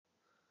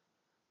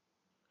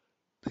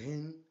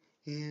பெண்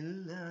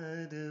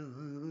இல்லாத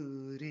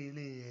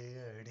ஊரிலே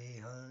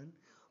அடியான்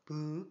பூ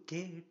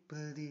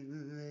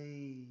கேட்பதில்லை.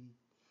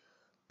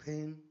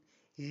 பெண்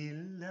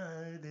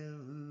இல்லாத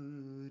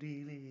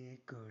ஊரிலே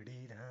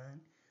கொடிதான்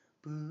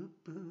பூ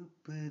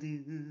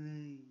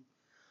பூப்பதில்லை.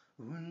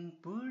 உன்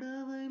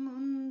புடவை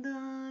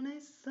முந்தானை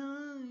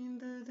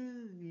சாய்ந்தது,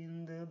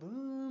 இந்த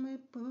பூமி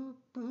பூ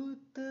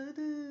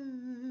பூத்தது.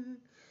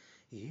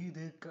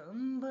 இது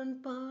கம்பன்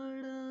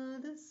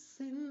பாடாத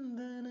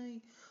சிந்தனை,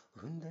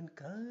 உந்தன்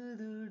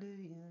காதோடு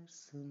யார்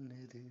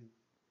சொன்னது?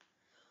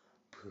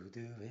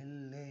 புது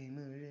வெள்ளை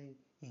மழை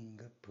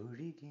இங்கு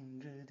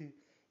பொழிகின்றது,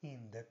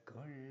 இந்த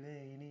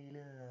கொள்ளை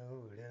நிலா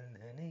உடல்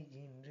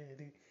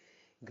நனைகின்றது.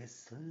 இங்கு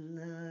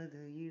சொல்லாத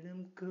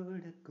இடம்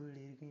கூட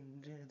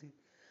குளிர்கின்றது,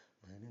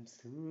 மனம்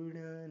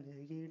சூடான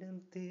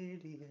இடம்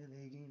தேடி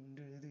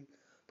அலைகின்றது.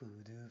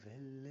 புது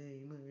வெள்ளை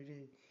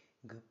மழை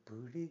இங்கு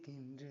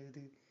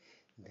பொழிகின்றது,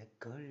 இந்த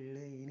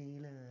கொள்ளை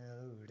நிலா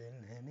உடல்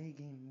நனை